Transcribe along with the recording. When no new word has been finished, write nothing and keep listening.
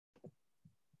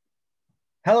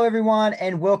Hello, everyone,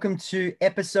 and welcome to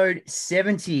episode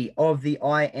 70 of the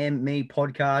I Am Me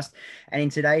podcast. And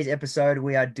in today's episode,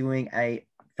 we are doing a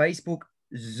Facebook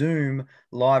Zoom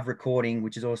live recording,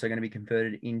 which is also going to be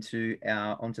converted into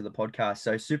onto the podcast.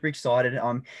 So super excited.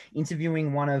 I'm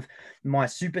interviewing one of my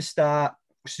superstar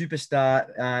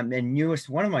and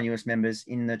one of my newest members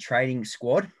in the trading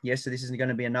squad. Yes, so this is going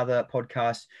to be another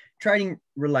podcast trading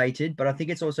related, but I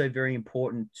think it's also very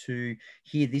important to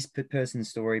hear this person's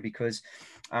story because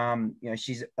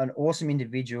she's an awesome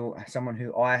individual, someone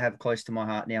who I have close to my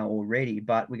heart now already,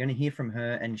 but we're going to hear from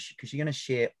her and because she's going to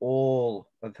share all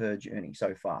of her journey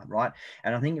so far, right?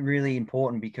 And I think really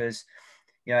important because,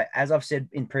 as I've said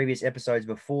in previous episodes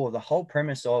before, the whole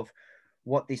premise of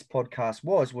what this podcast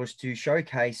was to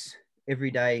showcase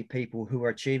everyday people who are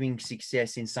achieving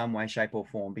success in some way, shape, or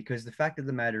form. Because the fact of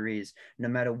the matter is, no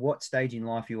matter what stage in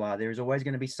life you are, there is always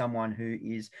going to be someone who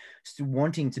is still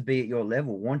wanting to be at your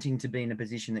level, wanting to be in a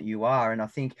position that you are. And I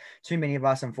think too many of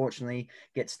us, unfortunately,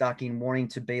 get stuck in wanting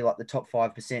to be like the top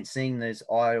 5%, seeing those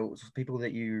idols, people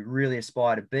that you really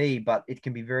aspire to be, but it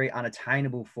can be very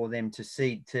unattainable for them to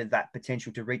see to that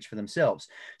potential to reach for themselves.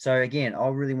 So again, I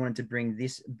really wanted to bring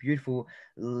this beautiful,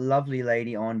 lovely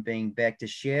lady on, being Beck, to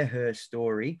share her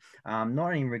story,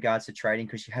 not in regards to trading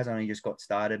because she has only just got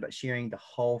started, but sharing the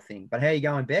whole thing. But how are you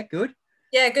going, Beck? Good?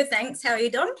 Yeah, good, thanks. How are you,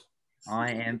 Don?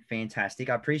 I am fantastic.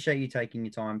 I appreciate you taking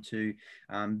your time to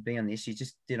be on this. You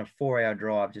just did a 4-hour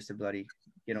drive just to bloody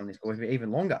get on this, or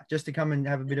even longer, just to come and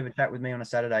have a bit of a chat with me on a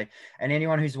Saturday. And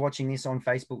anyone who's watching this on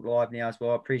Facebook Live now as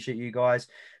well, I appreciate you guys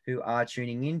who are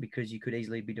tuning in because you could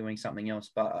easily be doing something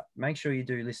else. But make sure you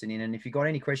do listen in. And if you've got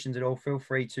any questions at all, feel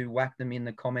free to whack them in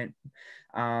the comment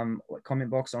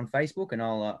box on Facebook, and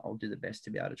I'll do the best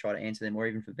to be able to try to answer them, or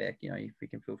even for Beck, if we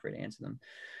can, feel free to answer them.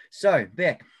 So,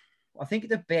 Beck, I think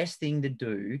the best thing to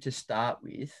do to start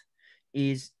with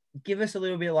is give us a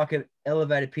little bit like an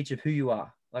elevated pitch of who you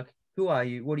are. Like, who are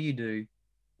you? What do you do?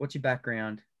 What's your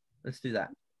background? Let's do that.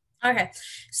 Okay,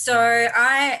 so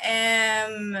I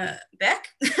am Beck.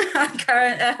 And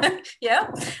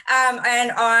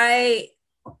I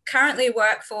currently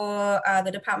work for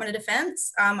the Department of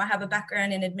Defence. I have a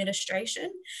background in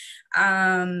administration,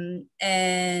 and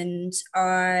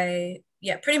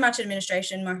pretty much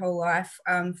administration my whole life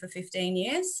for 15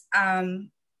 years. I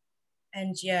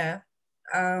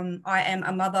am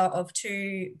a mother of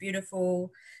two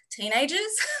beautiful teenagers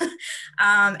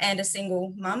and a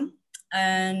single mum.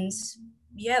 And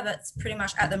yeah, that's pretty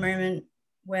much at the moment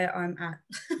where I'm at.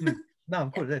 No,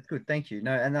 of course, that's good. Thank you.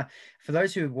 No, and for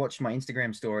those who watched my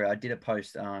Instagram story, I did a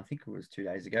post, I think it was 2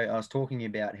 days ago. I was talking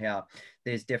about how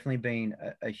there's definitely been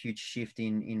a huge shift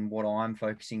in what I'm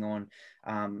focusing on,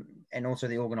 and also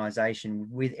the organization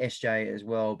with SJ as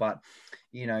well. But,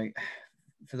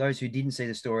 for those who didn't see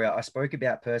the story, I spoke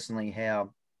about personally how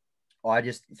I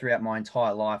just, throughout my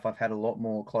entire life, I've had a lot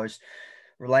more close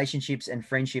relationships and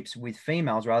friendships with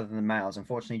females rather than males.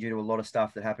 Unfortunately, due to a lot of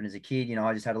stuff that happened as a kid,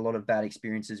 I just had a lot of bad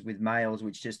experiences with males,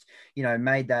 which just,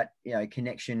 made that,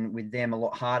 connection with them a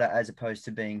lot harder as opposed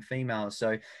to being females.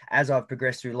 So as I've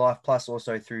progressed through life, plus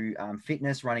also through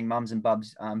fitness, running mums and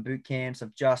bubs boot camps,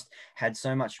 I've just had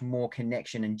so much more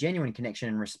connection and genuine connection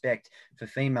and respect for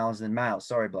females than males.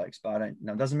 Sorry, blokes, but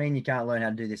it doesn't mean you can't learn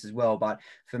how to do this as well. But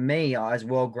for me, as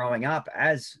well, growing up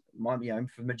as my,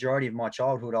 for the majority of my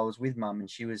childhood, I was with mum, and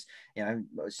she was,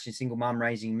 she's a single mum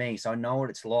raising me. So I know what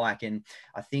it's like. And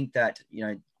I think that,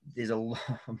 there's a lot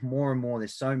more and more,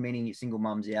 there's so many single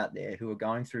mums out there who are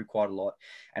going through quite a lot,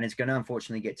 and it's going to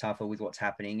unfortunately get tougher with what's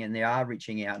happening, and they are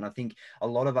reaching out. And I think a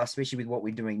lot of us, especially with what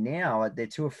we're doing now, they're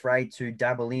too afraid to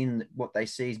dabble in what they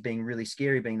see as being really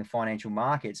scary, being the financial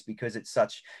markets, because it's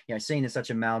such, seen as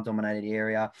such a male dominated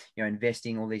area,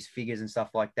 investing all these figures and stuff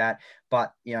like that.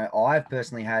 But, I've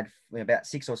personally had about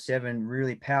 6 or 7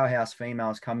 really powerhouse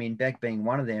females come in, Beck being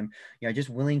one of them, just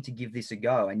willing to give this a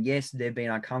go. And yes, they've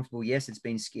been uncomfortable. Yes, it's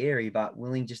been scary, but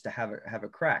willing just to have a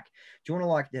crack. Do you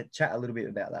want to chat a little bit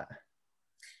about that?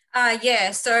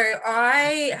 So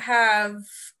I have,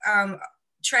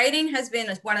 trading has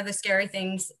been one of the scary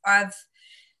things.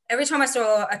 Every time I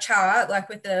saw a chart, like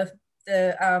with the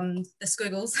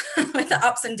squiggles with the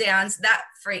ups and downs, that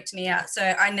freaked me out.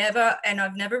 So I've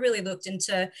never really looked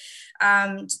into,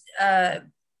 the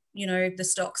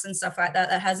stocks and stuff like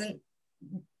that.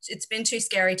 It's been too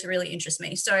scary to really interest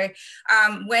me. So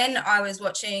when I was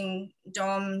watching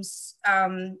Dom's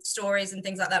stories and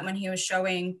things like that, when he was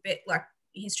showing like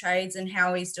his trades and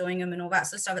how he's doing them and all that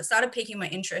sort of stuff, it started piquing my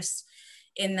interest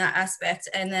in that aspect.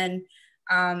 And then,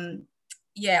 I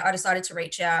decided to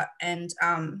reach out and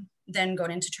then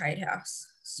got into Trade House.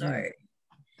 So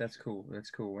That's cool.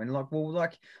 That's cool. And like, well,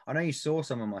 like, I know you saw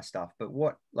some of my stuff, but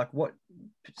what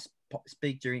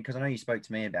piqued your, because I know you spoke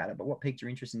to me about it, but what piqued your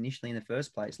interest initially in the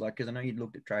first place? Like, because I know you'd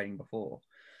looked at trading before.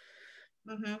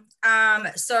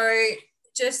 So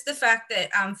just the fact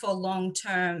that for long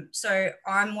term, so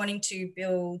I'm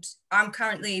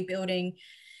currently building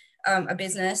a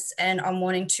business, and I'm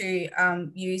wanting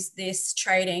to use this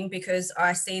trading because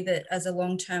I see that as a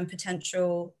long-term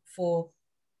potential for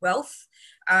wealth.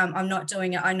 I'm not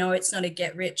doing it. I know it's not a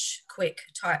get rich quick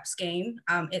type scheme.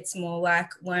 It's more like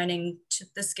learning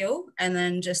the skill and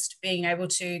then just being able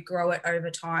to grow it over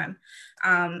time.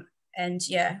 And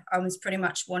yeah, I was pretty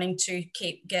much wanting to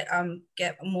get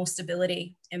more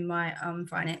stability in my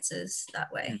finances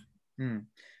that way. Mm-hmm.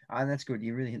 And that's good.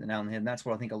 You really hit the nail on the head. And that's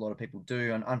what I think a lot of people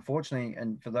do. And unfortunately,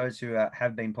 and for those who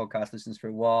have been podcast listeners for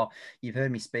a while, you've heard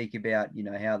me speak about, you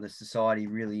know, how the society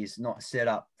really is not set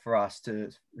up for us to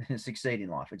succeed in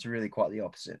life. It's really quite the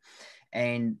opposite.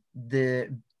 And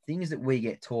the things that we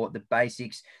get taught, the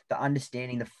basics, the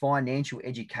understanding, the financial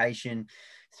education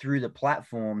through the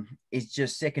platform is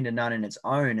just second to none in its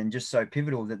own, and just so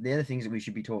pivotal that they're the things that we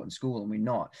should be taught in school and we're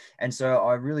not. And so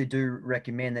I really do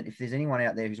recommend that if there's anyone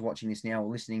out there who's watching this now or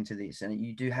listening to this, and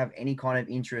you do have any kind of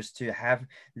interest to have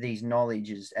these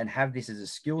knowledges and have this as a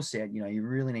skill set, you know, you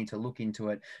really need to look into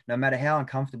it, no matter how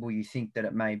uncomfortable you think that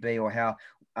it may be, or how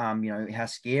you know, how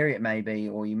scary it may be,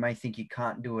 or you may think you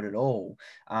can't do it at all.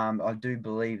 I do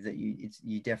believe that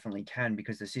you definitely can,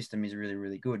 because the system is really,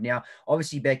 really good. Now,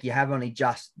 obviously, Beck, you have only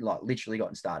just like literally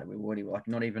gotten started. We're already like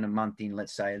not even a month in,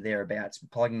 let's say, thereabouts,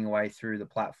 plugging away through the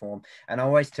platform. And I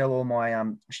always tell all my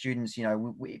students, you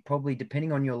know, we probably,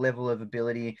 depending on your level of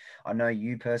ability, I know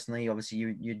you personally, obviously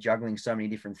you're juggling so many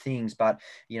different things, but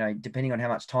you know, depending on how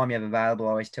much time you have available,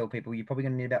 I always tell people you're probably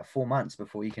going to need about 4 months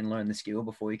before you can learn the skill,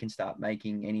 before you can start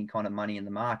making any kind of money in the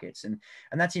markets. And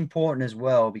that's important as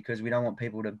well, because we don't want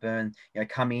people to burn, you know,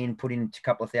 come in, put in a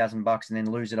couple of $1,000 and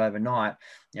then lose it overnight.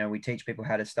 You know, we teach people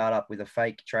how to start up with a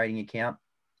fake trading account,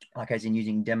 like as in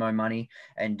using demo money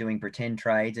and doing pretend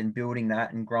trades and building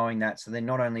that and growing that. So then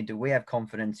not only do we have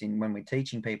confidence in when we're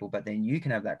teaching people, but then you can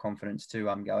have that confidence to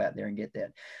go out there and get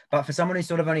that. But for someone who's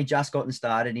sort of only just gotten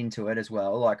started into it as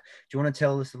well, like, do you want to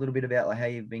tell us a little bit about like how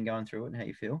you've been going through it and how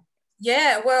you feel?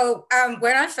 Yeah, well,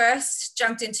 when I first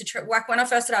jumped into like when I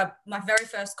first set up my very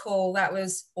first call, that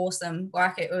was awesome.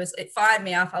 Like it fired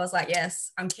me up. I was like,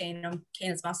 yes, I'm keen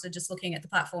as mustard just looking at the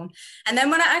platform. And then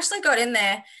when I actually got in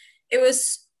there,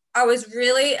 I was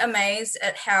really amazed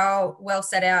at how well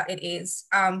set out it is.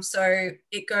 So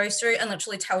it goes through and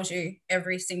literally tells you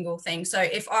every single thing. So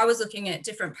if I was looking at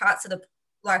different parts of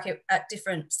at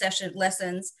different session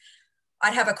lessons,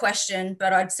 I'd have a question,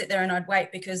 but I'd sit there and I'd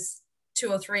wait, because 2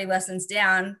 or 3 lessons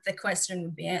down, the question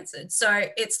would be answered. So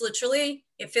it's literally,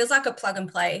 it feels like a plug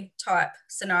and play type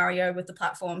scenario with the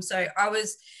platform. So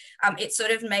it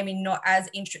sort of made me not as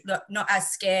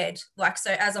scared. Like,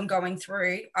 so as I'm going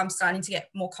through, I'm starting to get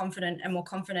more confident and more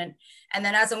confident. And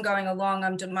then as I'm going along,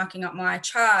 I'm marking up my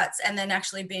charts and then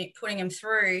actually putting them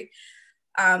through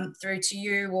to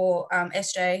you or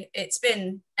SJ. It's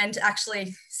been, and to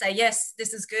actually say, yes,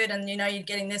 this is good. And, you know, you're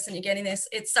getting this and you're getting this.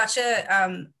 It's such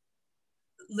a,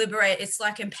 it's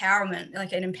like empowerment,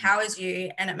 like it empowers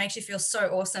you and it makes you feel so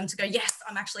awesome to go, yes,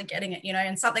 I'm actually getting it, you know,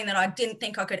 and something that I didn't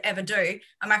think I could ever do,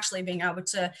 I'm actually being able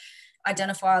to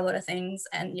identify a lot of things.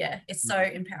 And yeah, it's so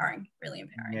empowering, really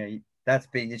empowering. Yeah, that's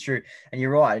been, it's true. And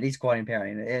you're right, it is quite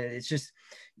empowering. It's just,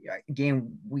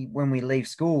 again, when we leave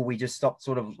school, we just stop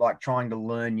sort of like trying to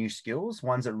learn new skills,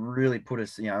 ones that really put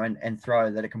us, you know, and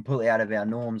throw that are completely out of our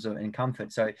norms and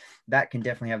comfort. So that can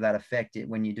definitely have that effect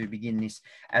when you do begin this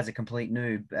as a complete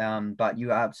noob. But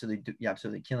you're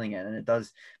absolutely killing it, and it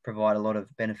does provide a lot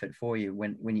of benefit for you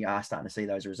when you are starting to see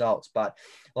those results. But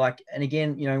like, and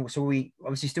again, you know, so we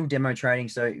obviously still demo trading.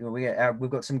 So you know, we've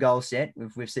got some goals set.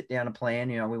 We've set down a plan.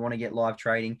 You know, we want to get live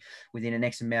trading within an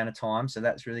X amount of time. So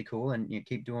that's really cool, and you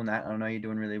keep doing that. I know you're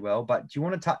doing really well. But do you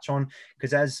want to touch on,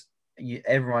 because as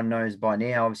everyone knows by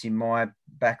now, obviously my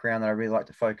background that I really like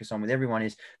to focus on with everyone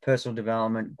is personal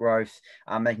development, growth,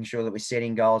 making sure that we're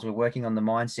setting goals, we're working on the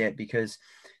mindset, because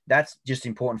that's just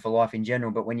important for life in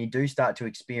general. But when you do start to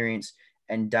experience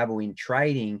and dabble in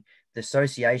trading, the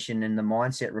association and the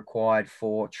mindset required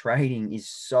for trading is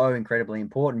so incredibly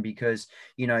important, because,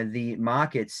 you know, the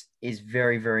markets is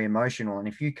very, very emotional. And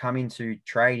if you come into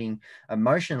trading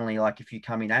emotionally, like if you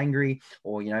come in angry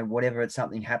or, you know, whatever, it's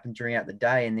something happened throughout the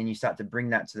day, and then you start to bring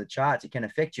that to the charts, it can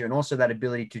affect you. And also that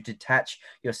ability to detach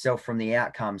yourself from the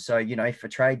outcome. So, you know, if a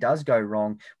trade does go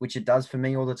wrong, which it does for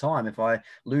me all the time, if I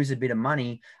lose a bit of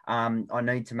money, I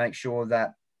need to make sure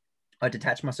that I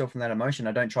detach myself from that emotion.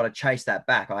 I don't try to chase that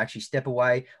back. I actually step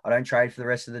away. I don't trade for the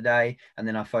rest of the day, and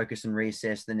then I focus and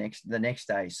reassess the next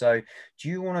day. So, do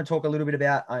you want to talk a little bit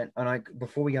about?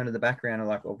 Before we go into the background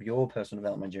of your personal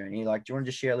development journey, like, do you want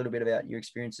to just share a little bit about your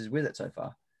experiences with it so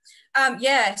far?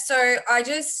 Yeah. So I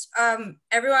just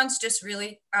everyone's just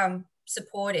really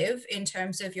supportive in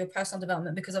terms of your personal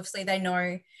development, because obviously they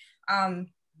know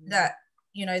that,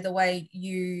 you know, the way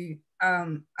you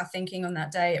are thinking on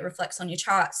that day, it reflects on your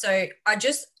chart. So I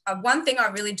just one thing I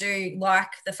really do like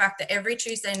the fact that every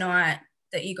Tuesday night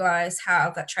that you guys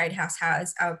have, that Trade House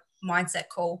has a mindset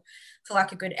call for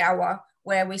like a good hour,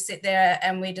 where we sit there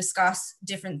and we discuss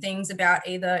different things about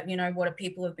either, you know, what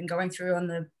people have been going through on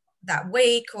that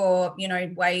week, or, you know,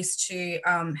 ways to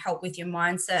help with your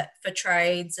mindset for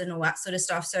trades and all that sort of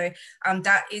stuff. So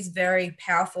that is very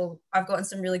powerful. I've gotten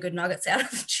some really good nuggets out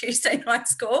of Tuesday night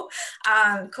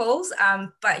calls.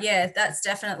 But yeah, that's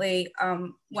definitely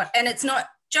what, and it's not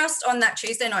just on that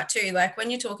Tuesday night too. Like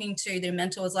when you're talking to the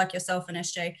mentors like yourself and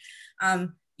SJ,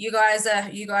 you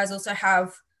guys also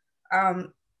have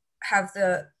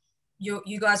the,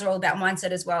 you guys are all about mindset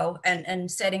as well,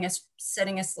 and setting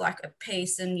us like a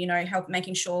piece, and, you know, help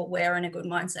making sure we're in a good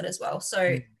mindset as well.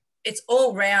 So it's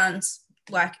all round,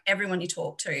 like everyone you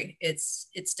talk to, it's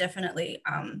definitely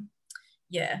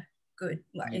yeah, good,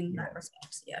 like in that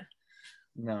respect. Yeah.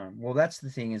 No, well, that's the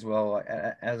thing as well.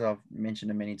 As I've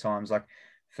mentioned many times, like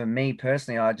for me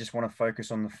personally, I just want to focus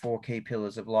on the 4 key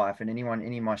pillars of life. And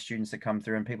any of my students that come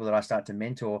through and people that I start to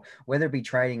mentor, whether it be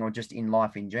trading or just in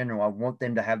life in general, I want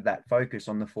them to have that focus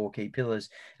on the 4 key pillars.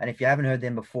 And if you haven't heard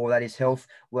them before, that is health,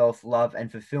 wealth, love, and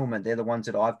fulfillment. They're the ones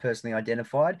that I've personally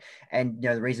identified. And, you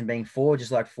know, the reason being four,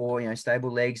 just like four, you know,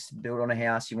 stable legs, build on a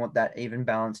house, you want that even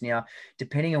balance. Now,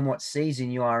 depending on what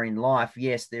season you are in life,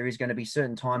 yes, there is going to be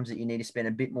certain times that you need to spend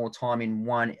a bit more time in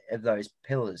one of those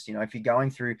pillars. You know, if you're going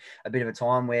through a bit of a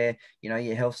time where, you know,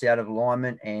 your health's out of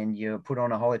alignment and you put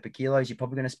on a whole heap of kilos, you're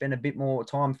probably going to spend a bit more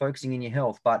time focusing in your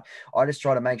health. But I just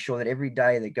try to make sure that every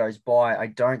day that goes by, I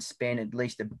don't spend at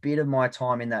least a bit of my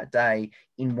time in that day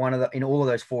in all of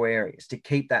those 4 areas, to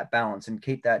keep that balance and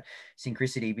keep that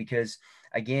synchronicity. Because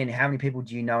again, how many people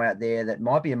do you know out there that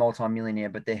might be a multi-millionaire,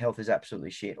 but their health is absolutely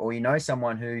shit? Or, you know,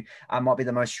 someone who might be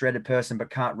the most shredded person,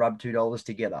 but can't rub $2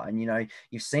 together. And, you know,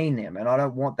 you've seen them, and I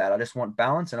don't want that. I just want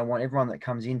balance. And I want everyone that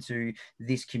comes into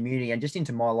this community and just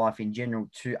into my life in general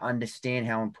to understand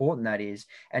how important that is,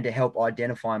 and to help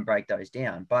identify and break those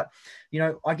down. But, you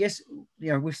know, I guess,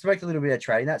 you know, we've spoken a little bit of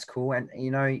trading. That's cool. And,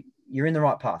 you know, you're in the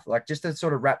right path. Like, just to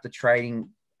sort of wrap the trading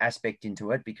aspect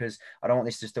into it, because I don't want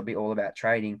this just to be all about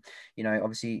trading. You know,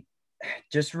 obviously,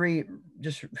 just for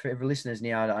listeners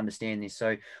now to understand this.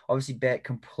 So obviously, Bet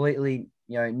completely,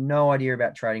 you know, no idea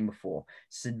about trading before.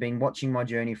 So been watching my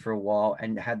journey for a while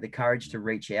and had the courage to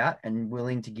reach out and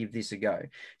willing to give this a go,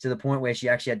 to the point where she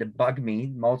actually had to bug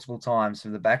me multiple times. For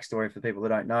the backstory for people that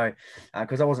don't know,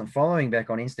 because I wasn't following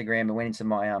Beck on Instagram, and went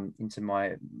into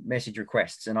my message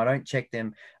requests, and I don't check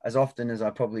them as often as I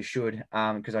probably should,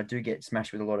 because I do get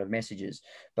smashed with a lot of messages.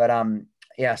 But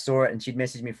yeah, I saw it, and she'd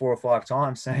messaged me 4 or 5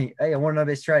 times saying, "Hey, I want to know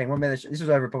this trading. This was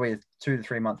over probably a 2 to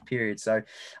 3 month period." So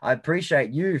I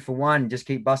appreciate you, for one, just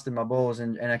keep busting my balls,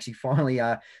 and actually finally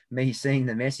me seeing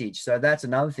the message. So that's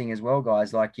another thing as well,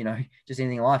 guys. Like, you know, just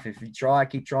anything in life, if you try,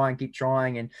 keep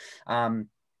trying.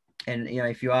 And, you know,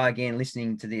 if you are again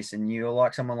listening to this and you're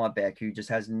like someone like Beck, who just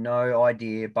has no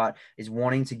idea but is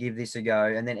wanting to give this a go,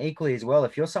 and then equally as well,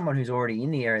 if you're someone who's already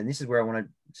in the area, and this is where I want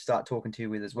to start talking to you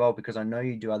with as well, because I know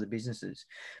you do other businesses,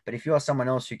 but if you are someone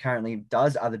else who currently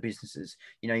does other businesses,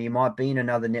 you know, you might be in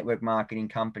another network marketing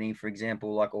company, for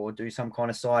example, like, or do some kind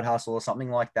of side hustle or something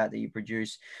like that you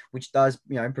produce, which does,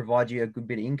 you know, provide you a good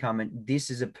bit of income. And this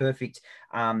is a perfect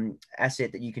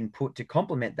asset that you can put to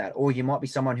complement that. Or you might be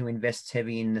someone who invests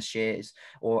heavy in the shares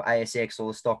or ASX or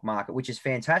the stock market, which is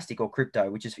fantastic, or crypto,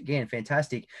 which is again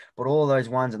fantastic. But all of those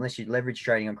ones, unless you leverage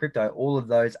trading on crypto, all of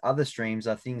those other streams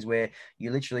are things where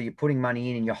you're putting money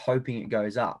in and you're hoping it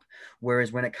goes up.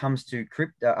 Whereas when it comes to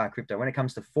crypto, when it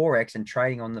comes to Forex and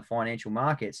trading on the financial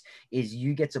markets, is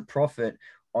you get to profit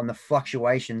on the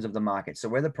fluctuations of the market. So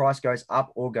whether price goes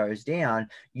up or goes down,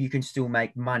 you can still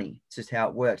make money. It's just how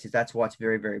it works. That's why it's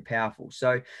very, very powerful.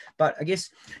 So, but I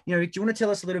guess, you know, do you want to tell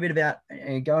us a little bit about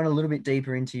going a little bit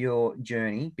deeper into your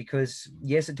journey? Because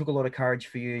yes, it took a lot of courage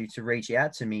for you to reach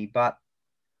out to me, but,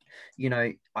 you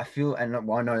know, I feel, and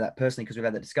I know that personally because we've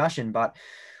had the discussion, but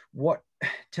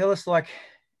tell us, like,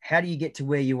 how do you get to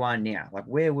where you are now? Like,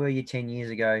 where were you 10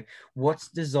 years ago? What's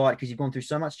desired? Because you've gone through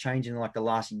so much change in like the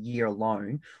last year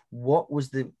alone. What was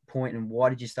the point, and why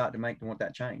did you start to want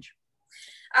that change?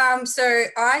 So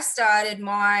I started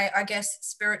my, I guess,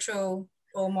 spiritual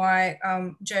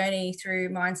journey through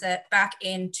mindset back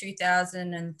in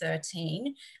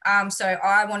 2013. So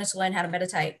I wanted to learn how to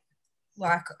meditate,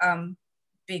 like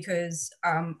because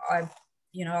I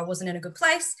wasn't in a good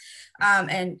place,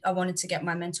 and I wanted to get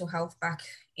my mental health back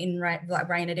in, like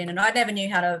rein it in, and I never knew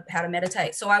how to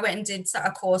meditate. So I went and did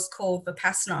a course called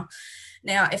Vipassana.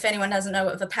 Now, if anyone doesn't know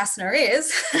what Vipassana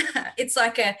is, it's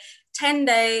like a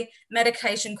 10-day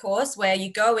medication course where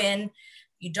you go in,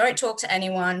 you don't talk to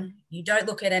anyone, you don't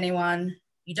look at anyone,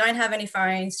 you don't have any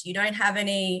phones, you don't have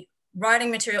any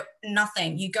writing material,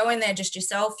 nothing. You go in there just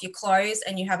yourself, your clothes,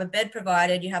 and you have a bed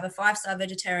provided. You have a 5-star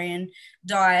vegetarian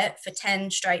diet for 10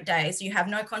 straight days. You have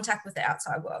no contact with the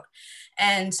outside world.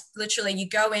 And literally you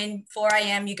go in 4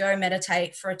 a.m., you go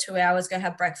meditate for 2 hours, go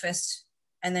have breakfast,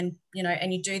 and then,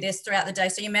 and you do this throughout the day.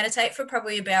 So you meditate for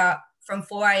probably about from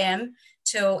 4 a.m.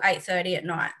 till 8:30 at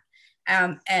night.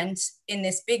 And in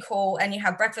this big hall, and you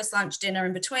have breakfast, lunch, dinner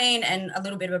in between, and a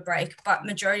little bit of a break. But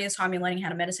majority of the time, you're learning how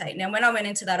to meditate. Now, when I went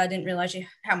into that, I didn't realize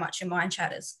how much your mind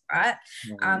chatters, right?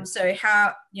 Mm-hmm. So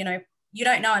how, you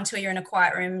don't know until you're in a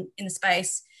quiet room in the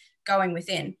space going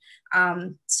within.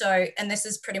 And this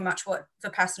is pretty much what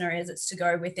Vipassana is. It's to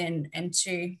go within and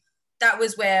to, that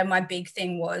was where my big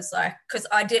thing was, like, because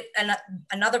I did, and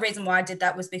another reason why I did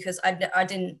that was because I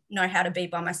didn't know how to be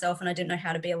by myself, and I didn't know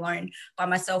how to be alone by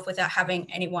myself without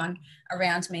having anyone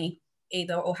around me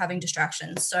either, or having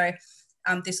distractions. So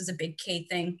this was a big key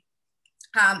thing.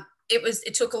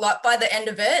 It took a lot. By the end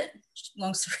of it,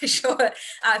 long story short,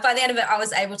 by the end of it, I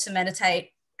was able to meditate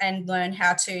and learn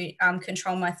how to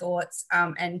control my thoughts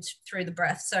and through the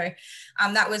breath. So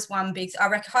that was one big,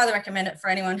 highly recommend it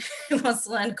for anyone who wants to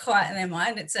learn to quiet in their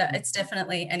mind. It's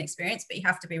definitely an experience, but you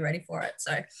have to be ready for it.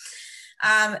 So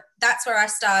that's where I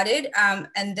started.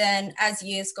 And then as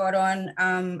years got on,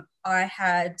 I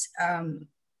had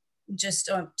just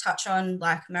touch on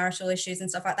like marital issues and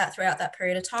stuff like that throughout that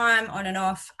period of time, on and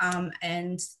off.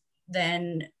 And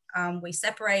then we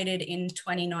separated in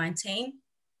 2019.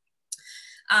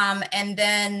 And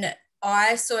then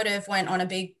I sort of went on a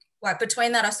big, like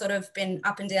between that, I sort of been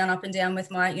up and down with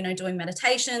my, doing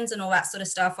meditations and all that sort of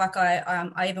stuff. Like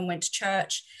I even went to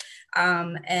church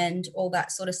and all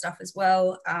that sort of stuff as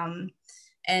well.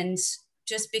 And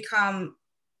just become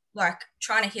like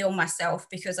trying to heal myself,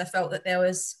 because I felt that there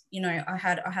was, I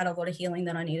had a lot of healing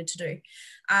that I needed to do.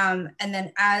 And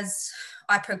then as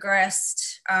I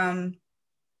progressed,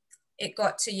 it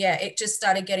got to, it just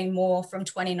started getting more from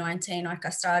 2019. Like I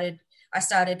started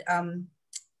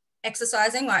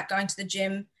exercising, like going to the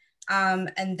gym.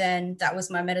 And then that was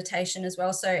my meditation as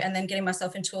well. So, and then getting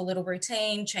myself into a little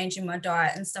routine, changing my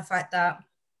diet and stuff like that.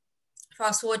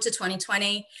 Fast forward to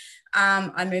 2020,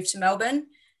 I moved to Melbourne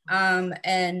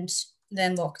and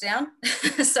then lockdown.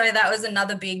 So that was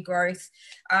another big growth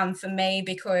for me,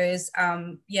 because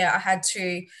I had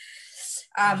to,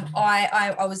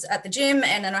 I was at the gym,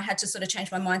 and then I had to sort of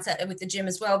change my mindset with the gym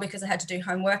as well, because I had to do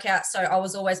home workouts. So I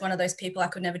was always one of those people, I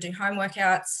could never do home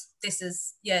workouts.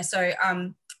 So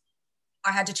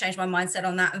I had to change my mindset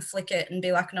on that and flick it and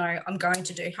be like, no, I'm going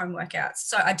to do home workouts.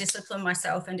 So I disciplined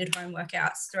myself and did home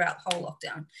workouts throughout the whole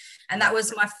lockdown. And that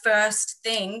was my first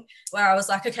thing where I was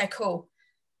like, okay, cool.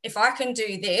 If I can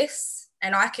do this,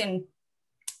 and I can,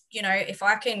 if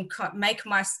I can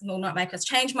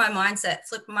change my mindset,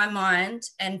 flip my mind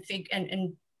and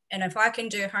if I can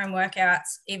do home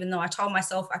workouts, even though I told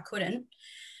myself I couldn't,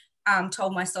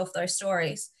 told myself those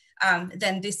stories,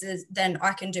 then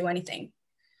I can do anything.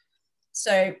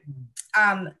 So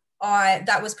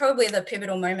that was probably the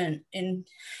pivotal moment in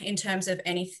terms of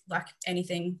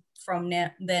anything from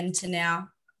then to now.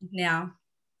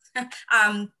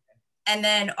 And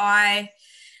then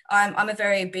I'm a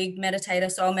very big meditator,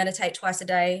 so I'll meditate twice a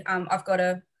day. I've got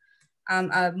a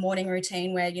morning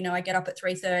routine where, I get up at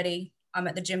 3:30, I'm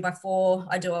at the gym by 4,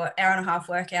 I do an hour and a half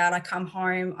workout, I come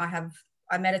home,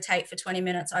 I meditate for 20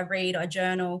 minutes, I read, I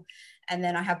journal, and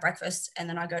then I have breakfast, and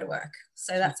then I go to work.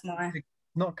 So that's my...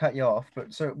 Not cut you off,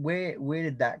 but so where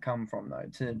did that come from though,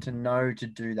 to know to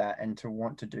do that and to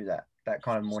want to do that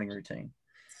kind of morning routine?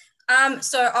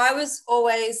 So I was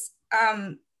always,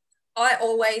 I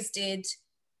always did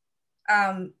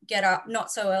get up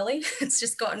not so early. It's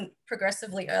just gotten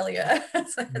progressively earlier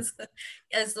as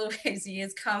these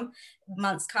years come,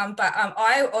 months come. But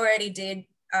I already did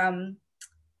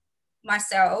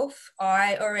myself.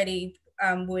 I already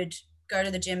would go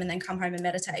to the gym and then come home and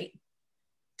meditate.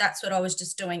 That's what I was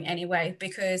just doing anyway,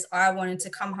 because I wanted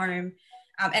to come home.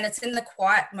 And it's in the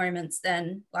quiet moments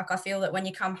then, like I feel that when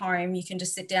you come home, you can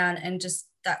just sit down and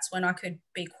that's when I could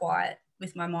be quiet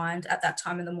with my mind at that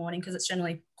time in the morning, because it's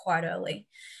generally quite early.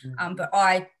 Mm. But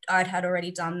I'd had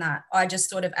already done that. I just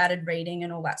sort of added reading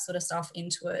and all that sort of stuff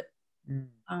into it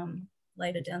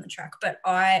later down the track. But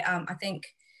I think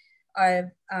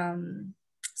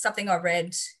something I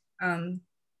read,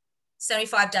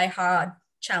 75-day hard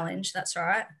challenge. That's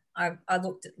right. I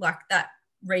looked at like that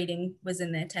reading was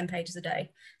in there 10 pages a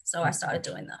day. So I started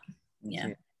doing that. Yeah.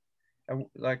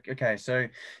 Like, okay, so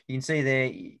you can see there,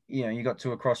 you know, you got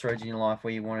to a crossroads in your life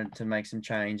where you wanted to make some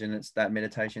change, and it's that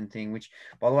meditation thing, which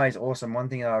by the way is awesome. One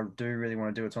thing that I do really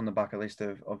want to do, it's on the bucket list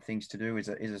of things to do, is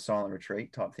a silent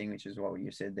retreat type thing, which is what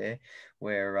you said there,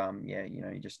 where yeah, you know,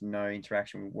 you just no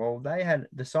interaction. Well,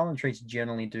 the silent retreats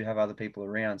generally do have other people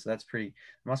around, so that's pretty, it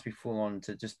must be full on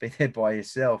to just be there by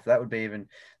yourself. That would be even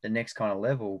the next kind of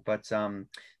level. But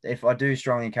if I do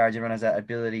strongly encourage everyone has that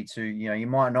ability to, you know, you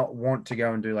might not want to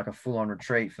go and do like a full on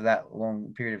retreat for that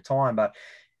long period of time, but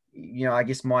you know, I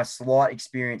guess my slight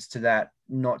experience to that,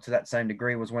 not to that same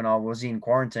degree, was when I was in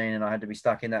quarantine and I had to be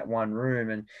stuck in that one room.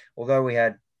 And although we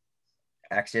had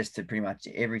access to pretty much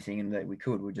everything and that we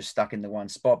could, we're just stuck in the one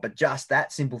spot, but just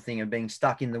that simple thing of being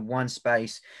stuck in the one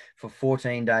space for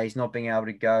 14 days, not being able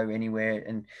to go anywhere,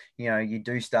 and you know, you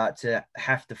do start to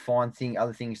have to find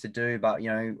other things to do. But you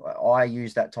know, I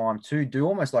use that time to do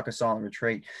almost like a silent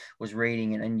retreat, was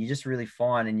reading, and you just really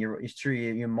find, and it's true,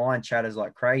 your mind chatters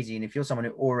like crazy. And if you're someone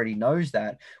who already knows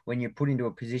that, when you're put into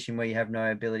a position where you have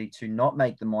no ability to not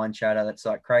make the mind chatter, that's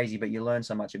like crazy, but you learn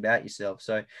so much about yourself.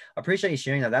 So I appreciate you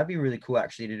sharing that. That'd be really cool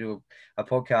actually to do a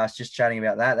podcast just chatting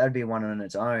about that. That'd be one on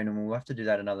its own, and we'll have to do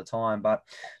that another time. But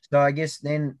so I guess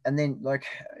then like,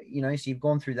 you know, so you've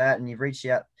gone through that and you've reached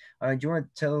out. Do you want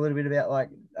to tell a little bit about like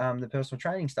the personal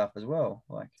training stuff as well?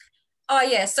 Like, oh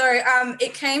yeah, so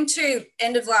it came to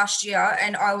end of last year,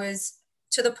 and I was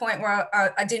to the point where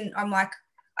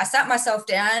I sat myself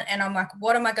down and I'm like,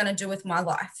 what am I going to do with my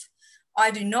life?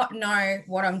 I do not know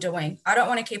what I'm doing. I don't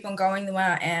want to keep on going the way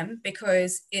I am,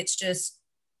 because it's just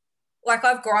like,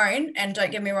 I've grown, and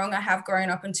don't get me wrong, I have grown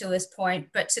up until this point,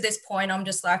 but to this point, I'm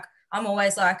just like, I'm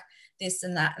always like this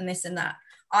and that and this and that.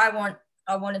 I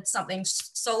wanted something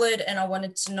solid, and I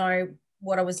wanted to know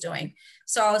what I was doing.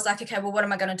 So I was like, okay, well, what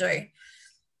am I going to do?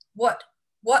 What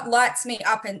lights me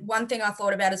up? And one thing I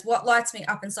thought about is, what lights me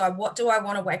up inside? What do I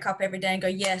want to wake up every day and go,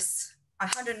 yes, I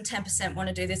 110% want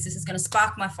to do this. This is going to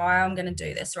spark my fire. I'm going to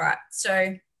do this, right?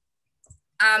 So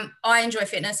I enjoy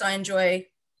fitness. I enjoy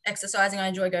exercising. I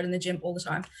enjoy going to the gym all the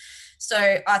time.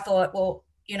 So I thought, well,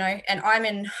 you know, and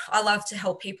I love to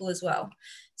help people as well.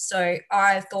 So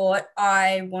I thought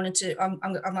I'm going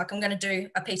to do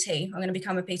a PT. I'm going to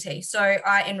become a PT. So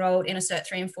I enrolled in a Cert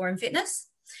 3 and 4 in fitness,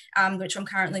 which I'm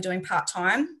currently doing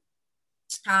part-time.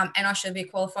 And I should be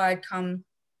qualified come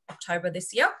October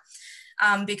this year,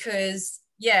 because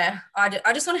yeah, I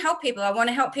just want to help people. I want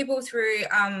to help people through,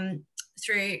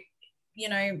 you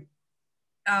know,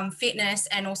 fitness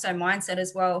and also mindset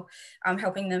as well,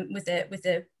 helping them with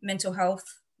their mental health,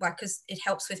 like, because it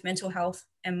helps with mental health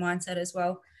and mindset as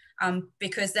well,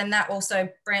 because then that also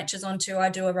branches onto, I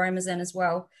do Aroma Zen as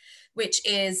well, which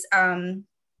is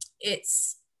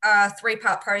it's a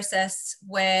 3-part process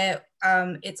where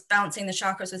it's balancing the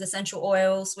chakras with essential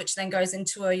oils, which then goes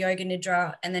into a yoga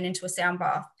nidra and then into a sound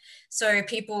bath. So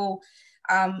people,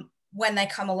 when they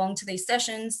come along to these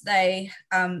sessions, they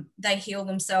heal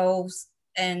themselves,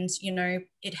 and you know,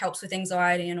 it helps with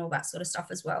anxiety and all that sort of stuff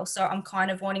as well. So I'm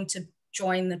kind of wanting to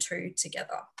join the two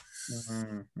together.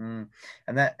 Mm-hmm.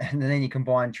 And then you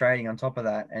combine trading on top of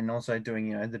that, and also doing,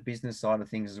 you know, the business side of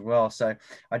things as well. So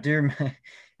I do remember,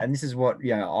 and this is what,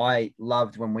 you know, I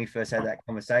loved when we first had that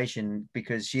conversation,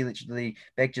 because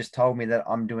Beck just told me that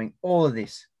I'm doing all of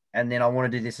this, and then I want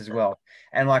to do this as well.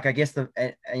 And like, I guess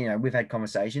you know, we've had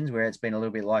conversations where it's been a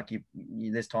little bit like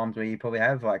there's times where you probably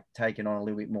have like taken on a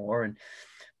little bit more,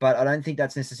 but I don't think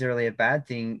that's necessarily a bad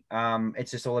thing.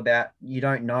 It's just all about, you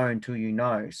don't know until you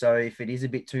know. So if it is a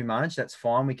bit too much, that's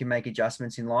fine. We can make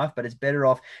adjustments in life, but it's better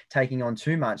off taking on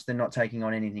too much than not taking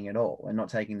on anything at all, and not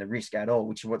taking the risk at all,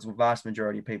 which is what the vast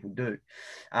majority of people do.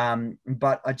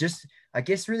 But I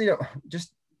guess really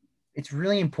just, it's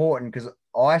really important, because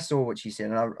I saw what she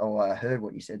said, and I heard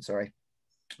what you said, sorry.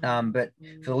 But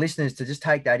for the listeners to just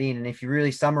take that in, and if you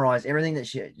really summarize everything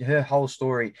that her whole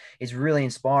story is really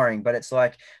inspiring. But it's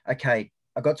like, okay,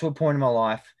 I got to a point in my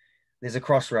life, there's a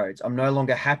crossroads. I'm no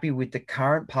longer happy with the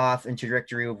current path and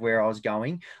trajectory of where I was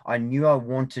going. I knew I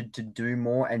wanted to do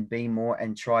more and be more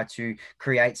and try to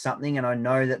create something. And I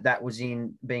know that that was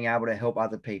in being able to help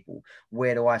other people.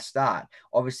 Where do I start?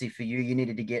 Obviously for you, you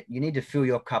need to fill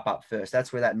your cup up first.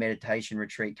 That's where that meditation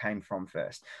retreat came from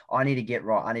first. I need to get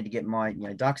right. I need to get my, you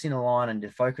know, ducks in a line and to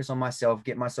focus on myself,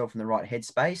 get myself in the right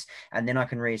headspace. And then I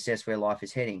can reassess where life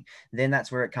is heading. Then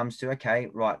that's where it comes to, okay,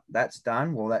 right, that's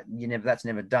done. Well, that's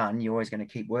never done. You're always going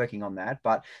to keep working on that,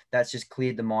 but that's just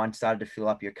cleared the mind, started to fill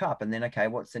up your cup. And then, okay,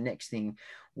 what's the next thing?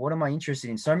 What am I interested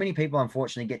in? So many people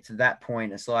unfortunately get to that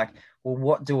point. It's like, well,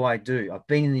 what do I do? I've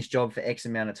been in this job for X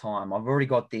amount of time. I've already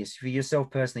got this. For yourself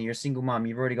personally, you're a single mom.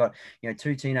 You've already got, you know,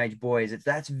 2 teenage boys.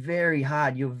 That's very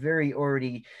hard. You're very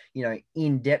already, you know,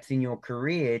 in depth in your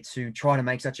career to try to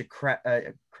make such a crap,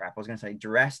 I was going to say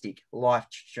drastic life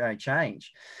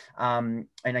change. And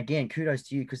again, kudos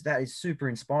to you, because that is super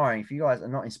inspiring. If you guys are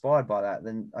not inspired by that,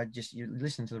 then you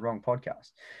listen to the wrong podcast.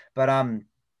 But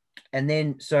and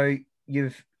then so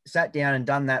you've sat down and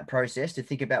done that process to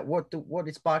think about what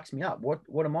it sparks me up.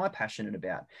 What am I passionate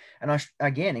about? And I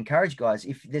again encourage guys,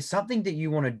 if there's something that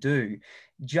you want to do,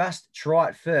 just try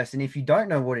it first. And if you don't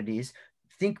know what it is,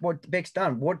 think what Beck's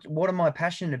done. What am I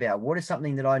passionate about? What is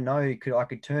something that I know I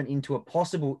could turn into a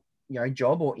possible, you know,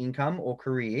 job or income or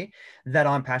career that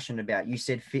I'm passionate about? You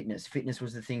said fitness. Fitness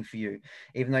was the thing for you,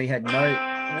 even though you had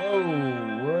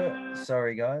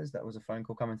sorry guys, that was a phone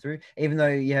call coming through. Even though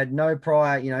you had no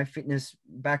prior, you know, fitness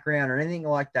background or anything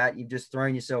like that, you've just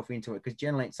thrown yourself into it. Because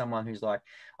generally it's someone who's like,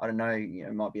 I don't know, you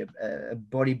know, might be a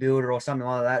bodybuilder or something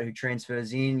like that who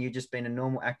transfers in. You've just been a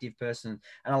normal active person.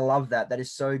 And I love that. That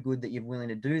is so good that you're willing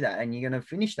to do that, and you're going to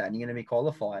finish that and you're going to be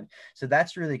qualified. So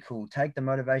that's really cool. Take the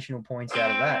motivational points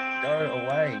out of that. Go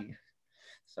away.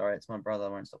 Sorry, it's my brother. I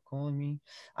won't stop calling me.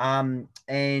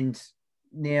 And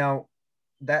now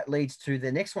that leads to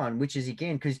the next one, which is,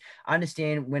 again, because I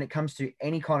understand when it comes to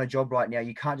any kind of job right now,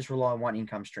 you can't just rely on one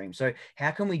income stream. So how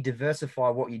can we diversify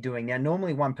what you're doing? Now,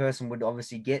 normally one person would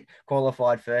obviously get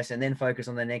qualified first and then focus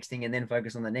on the next thing and then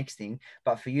focus on the next thing.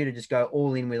 But for you to just go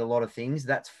all in with a lot of things,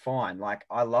 that's fine. Like,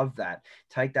 I love that.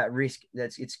 Take that risk.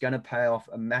 It's going to pay off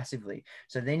massively.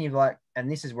 So then you've like, and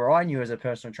this is where I knew as a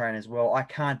personal trainer as well, I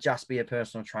can't just be a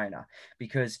personal trainer,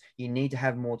 because you need to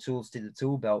have more tools to the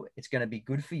tool belt. It's going to be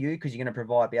good for you because you're going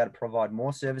to be able to provide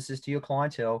more services to your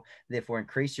clientele, therefore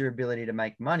increase your ability to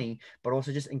make money, but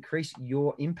also just increase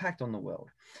your impact on the world.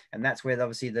 And that's where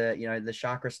obviously the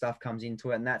chakra stuff comes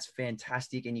into it. And that's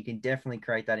fantastic. And you can definitely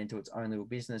create that into its own little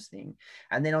business thing.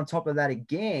 And then on top of that,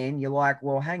 again, you're like,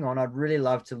 well, hang on, I'd really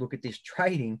love to look at this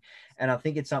trading. And I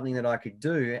think it's something that I could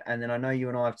do. And then I know you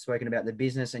and I have spoken about the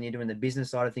business, and you're doing the business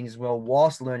side of things as well,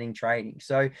 whilst learning trading.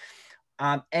 So,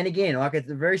 and again, like at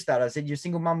the very start, I said, you're a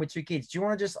single mum with 2 kids. Do you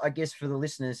want to just, I guess, for the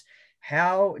listeners,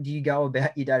 how do you go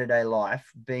about your day-to-day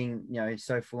life being, you know,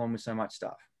 so full on with so much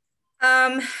stuff?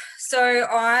 So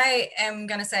I am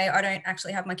going to say I don't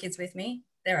actually have my kids with me.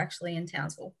 They're actually in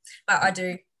Townsville, but I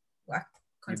do like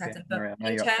contact them. But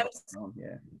in terms,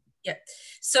 yeah.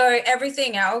 So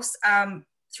everything else,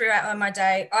 throughout my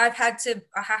day, I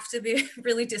have to be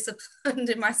really disciplined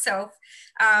in myself.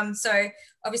 So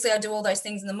obviously I do all those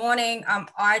things in the morning.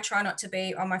 I try not to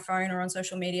be on my phone or on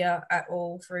social media at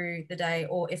all through the day,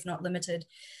 or if not limited.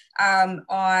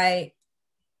 I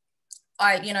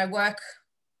work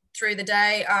through the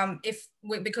day.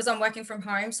 Because I'm working from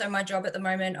home, so my job at the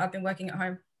moment, I've been working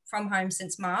from home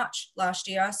since March last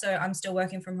year, so I'm still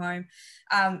working from home.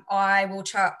 I will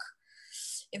chuck,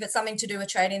 if it's something to do with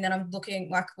trading, then I'm looking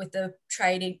like with the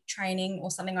training or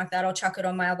something like that, I'll chuck it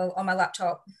on my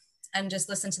laptop and just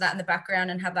listen to that in the background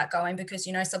and have that going, because,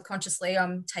 you know, subconsciously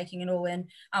I'm taking it all in,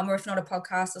 or if not a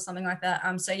podcast or something like that.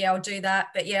 So yeah, I'll do that.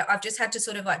 But yeah, I've just had to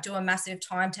sort of like do a massive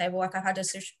timetable. Like I've had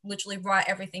to literally write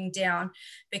everything down,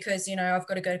 because, you know, I've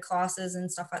got to go to classes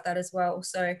and stuff like that as well.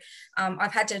 So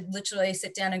I've had to literally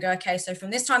sit down and go, okay, so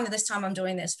from this time to this time I'm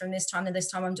doing this, from this time to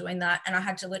this time I'm doing that. And I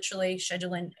had to literally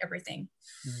schedule in everything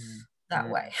that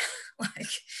way.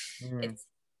 It's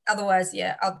otherwise,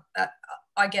 yeah,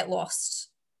 I get lost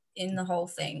in the whole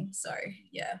thing. So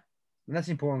yeah. And that's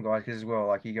important, guys, because as well,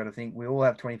 like, you got to think we all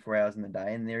have 24 hours in the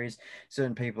day, and there is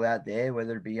certain people out there,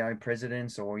 whether it be, you know,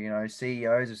 presidents or, you know,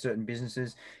 CEOs of certain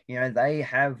businesses, you know, they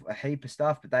have a heap of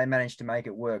stuff, but they manage to make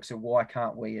it work. So why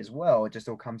can't we as well? It just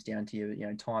all comes down to your, you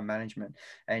know, time management.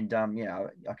 And you know,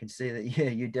 I can see that, yeah,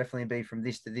 you definitely be from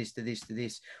this to this to this to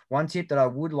this. One tip that I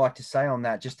would like to say on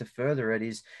that, just to further it,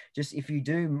 is just if you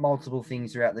do multiple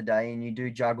things throughout the day and you do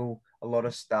juggle a lot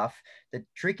of stuff. The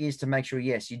trick is to make sure,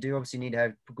 yes, you do obviously need to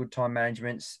have good time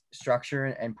management structure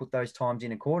and put those times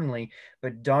in accordingly,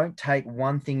 but don't take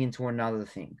one thing into another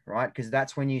thing, right? Because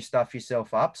that's when you stuff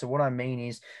yourself up. So what I mean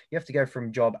is you have to go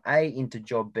from job A into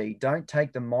job B. Don't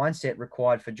take the mindset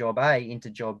required for job A into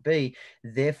job B,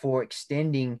 therefore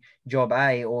extending job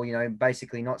A, or, you know,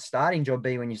 basically not starting job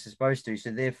B when you're supposed to.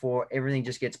 So therefore everything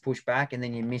just gets pushed back and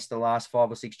then you miss the last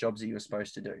 5 or 6 jobs that you were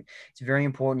supposed to do. It's very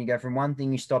important. You go from one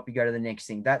thing, you stop, you go to the next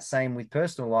thing. That's same with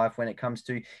personal life when it comes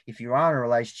to if you are in a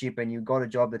relationship and you've got a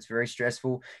job that's very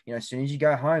stressful, you know, as soon as you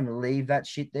go home, leave that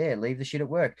shit there, leave the shit at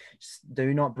work. Just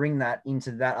do not bring that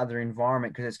into that other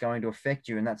environment because it's going to affect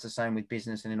you. And that's the same with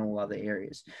business and in all other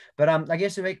areas. But I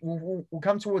guess we'll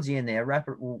come towards the end there.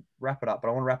 We'll wrap it up. But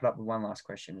I want to wrap it up with one last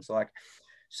question. It's like,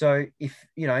 so if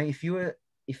you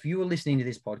were listening to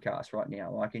this podcast right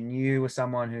now, like, and you were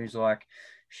someone who's like,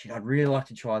 shit, I'd really like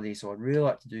to try this, or I'd really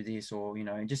like to do this, or, you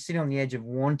know, just sitting on the edge of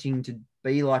wanting to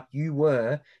be like you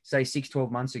were, say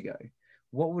 6-12 months ago,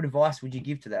 what advice would you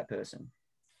give to that person?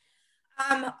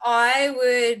 I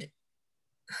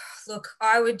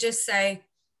would just say,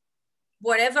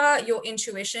 whatever your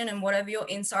intuition and whatever your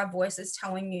inside voice is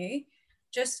telling you,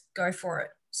 just go for it.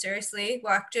 Seriously,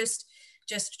 like just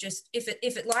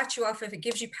if it lights you up, if it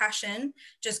gives you passion,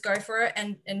 just go for it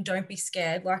and don't be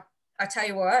scared. Like, I tell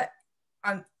you what,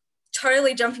 I'm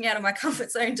totally jumping out of my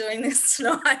comfort zone doing this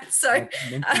tonight. So,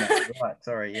 right.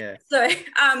 Sorry. Yeah. So,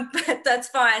 but that's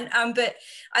fine. But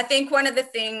I think one of the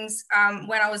things,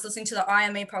 when I was listening to the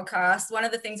IME podcast, one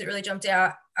of the things that really jumped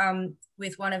out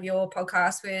with one of your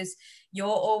podcasts was you're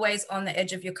always on the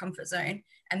edge of your comfort zone.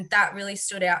 And that really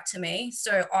stood out to me.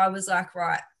 So I was like,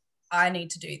 right, I need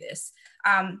to do this.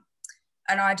 And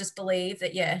I just believe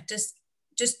that, yeah, just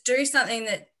do something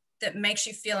that makes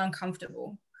you feel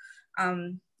uncomfortable.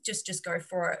 Just go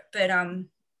for it. But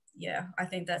yeah, I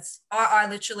think I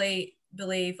literally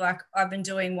believe, like, I've been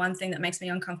doing one thing that makes me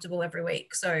uncomfortable every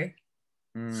week. So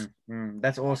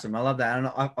that's awesome. I love that. And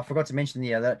I forgot to mention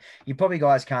that you probably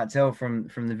guys can't tell from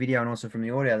the video and also from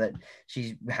the audio that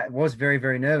she was very,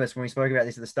 very nervous when we spoke about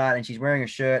this at the start, and she's wearing a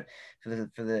shirt for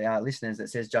the listeners that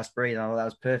says "Just Breathe." And I thought that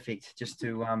was perfect, just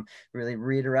to really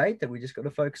reiterate that we just got to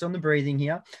focus on the breathing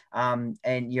here. And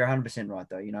you're 100% right,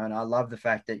 though, you know. And I love the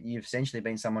fact that you've essentially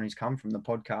been someone who's come from the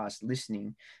podcast,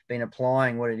 listening, been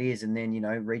applying what it is, and then, you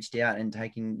know, reached out and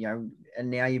taking, you know,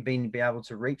 and now you've been able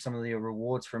to reap some of the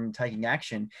rewards from taking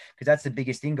action. Because that's the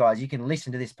biggest thing, guys. You can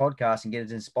listen to this podcast and get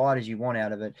as inspired as you want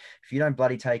out of it. If you don't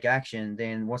bloody take action,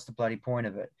 then what's the bloody point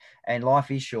of it? And life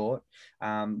is short.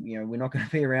 You know, we're not going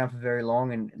to be around for very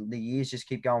long, and the years just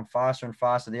keep going faster and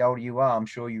faster. The older you are, I'm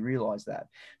sure you realize that.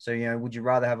 So, you know, would you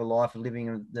rather have a life of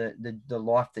living the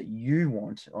life that you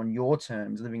want on your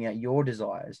terms, living out your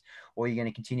desires, or are you going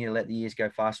to continue to let the years go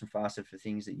faster and faster for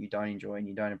things that you don't enjoy and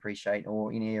you don't appreciate,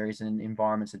 or in areas and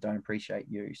environments that don't appreciate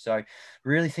you? So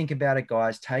really think about it,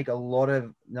 guys. Take a lot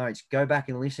of notes. Go back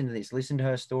and listen to this. Listen to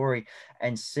her story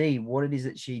and see what it is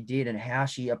that she did and how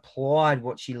she applied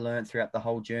what she learned throughout the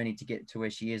whole journey to get to where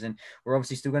she is. And we're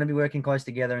obviously still going to be working close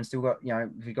together and still got, you know,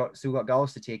 still got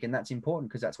goals to tick, and that's important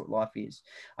because that's what life is.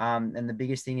 And the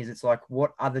biggest thing is, it's like,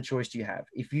 what other choice do you have?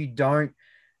 If you don't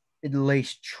at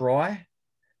least try,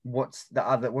 what's the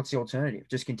alternative?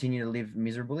 Just continue to live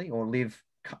miserably, or live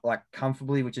like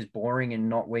comfortably, which is boring and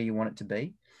not where you want it to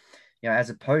be, you know,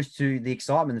 as opposed to the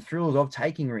excitement, the thrills of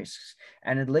taking risks.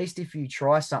 And at least if you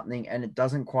try something and it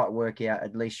doesn't quite work out,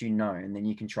 at least you know, and then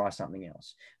you can try something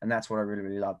else. And that's what I really,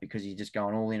 really love, because you're just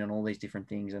going all in on all these different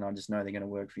things, and I just know they're going to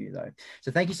work for you, though.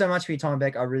 So thank you so much for your time,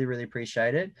 Beck. I really, really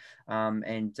appreciate it.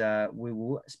 And we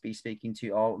will be speaking to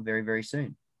you all very, very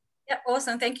soon. Yeah,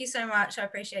 awesome. Thank you so much. I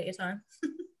appreciate your time.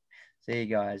 See you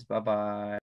guys. Bye-bye.